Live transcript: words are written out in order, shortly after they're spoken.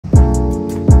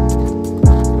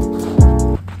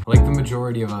Like the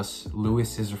majority of us,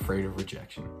 Lewis is afraid of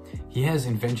rejection. He has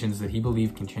inventions that he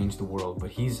believes can change the world, but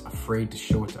he's afraid to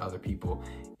show it to other people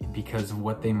because of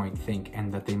what they might think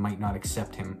and that they might not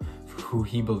accept him for who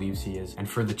he believes he is and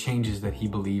for the changes that he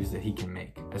believes that he can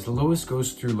make. As Lewis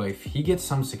goes through life, he gets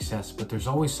some success, but there's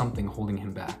always something holding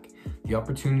him back. The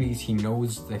opportunities he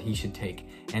knows that he should take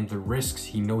and the risks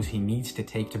he knows he needs to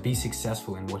take to be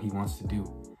successful in what he wants to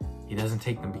do. He doesn't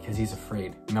take them because he's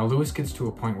afraid. Now Lewis gets to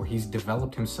a point where he's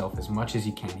developed himself as much as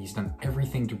he can. He's done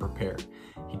everything to prepare.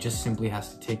 He just simply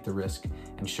has to take the risk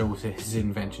and show his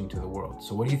invention to the world.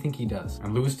 So what do you think he does?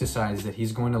 And Lewis decides that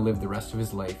he's going to live the rest of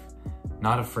his life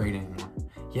not afraid anymore.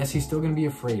 Yes, he's still going to be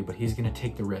afraid, but he's going to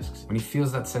take the risks. When he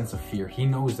feels that sense of fear, he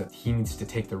knows that he needs to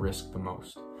take the risk the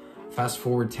most. Fast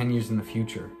forward 10 years in the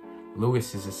future,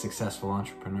 Lewis is a successful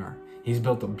entrepreneur. He's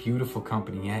built a beautiful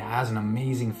company, he has an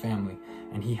amazing family,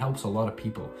 and he helps a lot of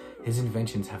people. His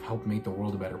inventions have helped make the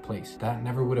world a better place. That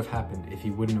never would have happened if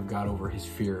he wouldn't have got over his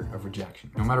fear of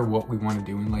rejection. No matter what we want to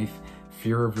do in life,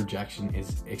 fear of rejection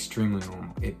is extremely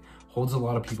normal. It holds a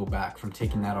lot of people back from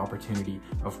taking that opportunity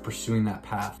of pursuing that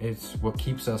path. It's what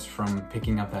keeps us from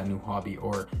picking up that new hobby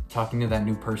or talking to that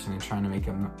new person and trying to make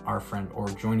them our friend or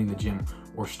joining the gym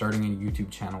or starting a YouTube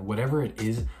channel. Whatever it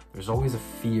is, there's always a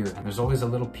fear and there's always a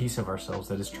little piece of ourselves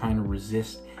that is trying to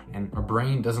resist, and our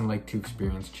brain doesn't like to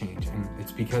experience change, and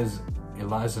it's because it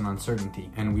lies in uncertainty,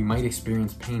 and we might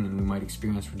experience pain and we might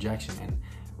experience rejection, and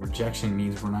rejection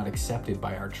means we're not accepted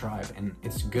by our tribe. And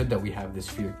it's good that we have this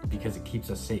fear because it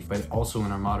keeps us safe, but also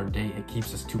in our modern day, it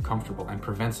keeps us too comfortable and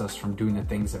prevents us from doing the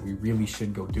things that we really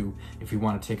should go do if we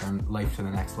want to take our life to the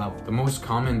next level. The most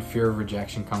common fear of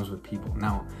rejection comes with people.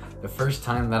 Now, the first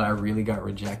time that I really got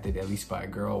rejected, at least by a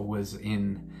girl, was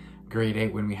in grade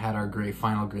 8 when we had our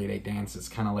final grade 8 dance. It's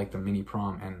kind of like the mini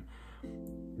prom.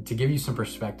 And to give you some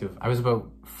perspective, I was about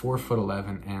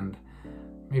 4'11" and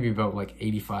maybe about like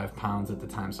 85 pounds at the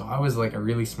time. So I was like a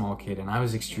really small kid and I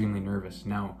was extremely nervous.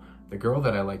 Now, the girl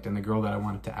that I liked and the girl that I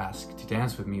wanted to ask to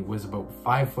dance with me was about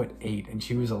 5'8" and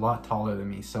she was a lot taller than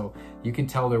me. So you could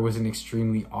tell there was an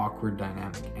extremely awkward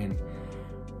dynamic, and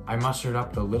I mustered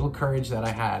up the little courage that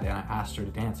I had and I asked her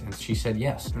to dance and she said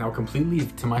yes. Now, completely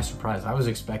to my surprise, I was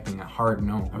expecting a hard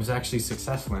no. I was actually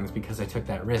successful, and it's because I took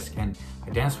that risk, and I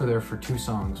danced with her for 2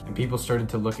 songs and people started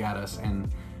to look at us, and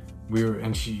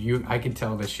I could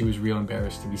tell that she was real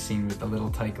embarrassed to be seen with a little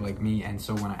tyke like me. And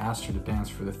so when I asked her to dance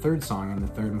for the 3rd song and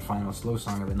the 3rd and final slow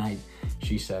song of the night,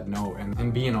 she said no.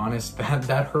 And being honest,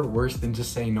 that hurt worse than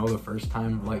just saying no the first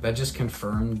time. Like, that just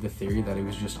confirmed the theory that it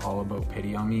was just all about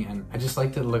pity on me. And I just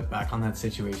like to look back on that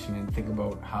situation and think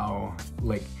about how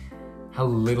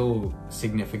little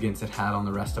significance it had on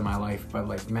the rest of my life. But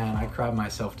like, man, I cried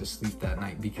myself to sleep that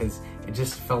night because it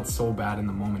just felt so bad in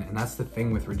the moment. And that's the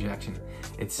thing with rejection.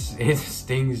 It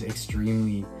stings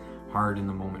extremely hard in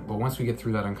the moment. But once we get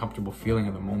through that uncomfortable feeling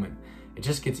of the moment, it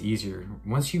just gets easier.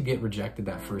 Once you get rejected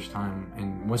that first time,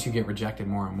 and once you get rejected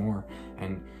more and more,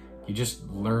 and you just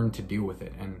learn to deal with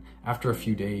it. And after a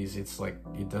few days, it's like,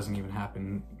 it doesn't even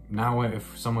happen. Now,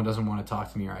 if someone doesn't want to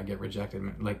talk to me or I get rejected,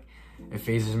 like, it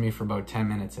phases me for about 10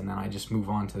 minutes and then I just move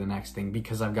on to the next thing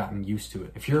because I've gotten used to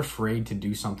it. If you're afraid to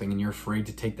do something and you're afraid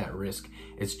to take that risk,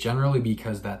 it's generally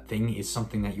because that thing is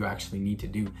something that you actually need to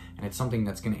do, and it's something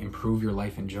that's going to improve your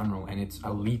life in general, and it's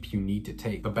a leap you need to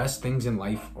take. The best things in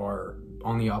life are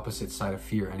on the opposite side of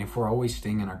fear, and if we're always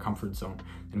staying in our comfort zone,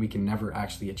 then we can never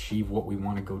actually achieve what we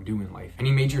want to go do in life.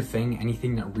 Any major thing,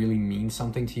 anything that really means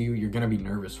something to you, you're going to be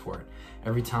nervous for it.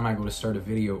 Every time I go to start a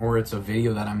video, or it's a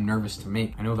video that I'm nervous to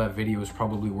make, I know that video is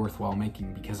probably worthwhile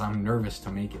making because I'm nervous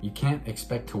to make it. You can't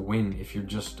expect to win if you're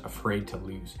just afraid to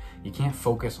lose. You can't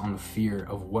focus on the fear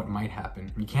of what might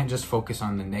happen. You can't just focus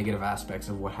on the negative aspects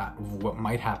of what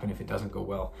might happen if it doesn't go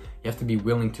well. You have to be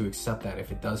willing to accept that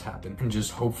if it does happen, and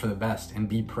just hope for the best and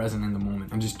be present in the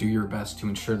moment and just do your best to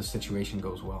ensure the situation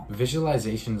goes well.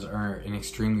 Visualizations are an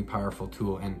extremely powerful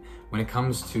tool, and when it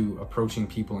comes to approaching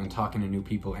people and talking to new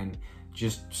people and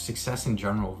just success in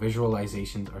general,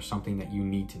 visualizations are something that you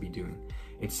need to be doing.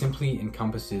 It simply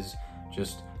encompasses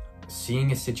just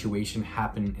seeing a situation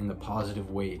happen in the positive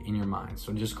way in your mind.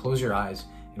 So just close your eyes,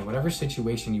 and whatever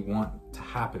situation you want to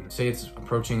happen, say it's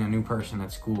approaching a new person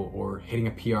at school or hitting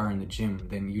a PR in the gym,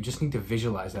 then you just need to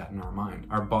visualize that in our mind.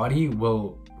 Our body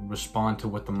will respond to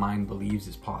what the mind believes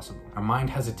is possible. Our mind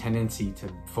has a tendency to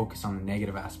focus on the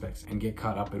negative aspects and get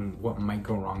caught up in what might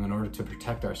go wrong in order to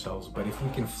protect ourselves. But if we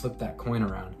can flip that coin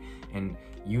around and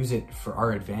use it for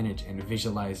our advantage and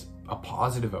visualize a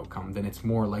positive outcome, then it's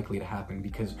more likely to happen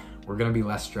because we're going to be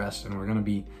less stressed and we're going to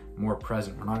be more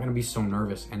present. We're not going to be so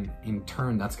nervous, and in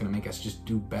turn, that's going to make us just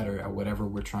do better at whatever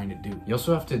we're trying to do. You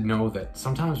also have to know that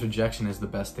sometimes rejection is the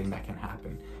best thing that can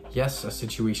happen. Yes, a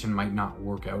situation might not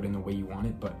work out in the way you want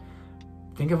it, but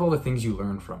think of all the things you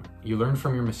learn from it. You learn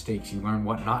from your mistakes, you learn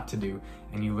what not to do,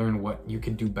 and you learn what you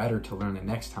could do better to learn the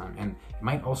next time. And it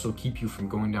might also keep you from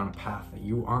going down a path that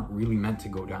you aren't really meant to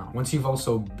go down. Once you've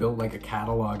also built like a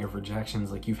catalog of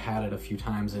rejections, like you've had it a few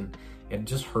times and it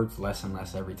just hurts less and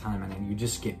less every time, and then you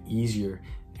just get easier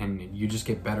and you just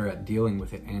get better at dealing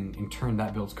with it, and in turn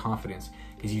that builds confidence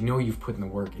because you know you've put in the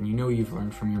work and you know you've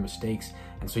learned from your mistakes,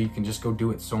 and so you can just go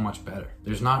do it so much better.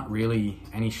 There's not really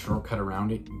any shortcut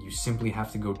around it. You simply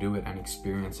have to go do it and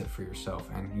experience it for yourself.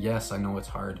 And yes, I know it's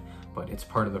hard, but it's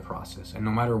part of the process. And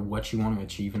no matter what you want to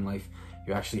achieve in life,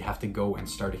 you actually have to go and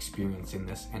start experiencing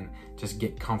this and just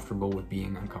get comfortable with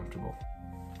being uncomfortable.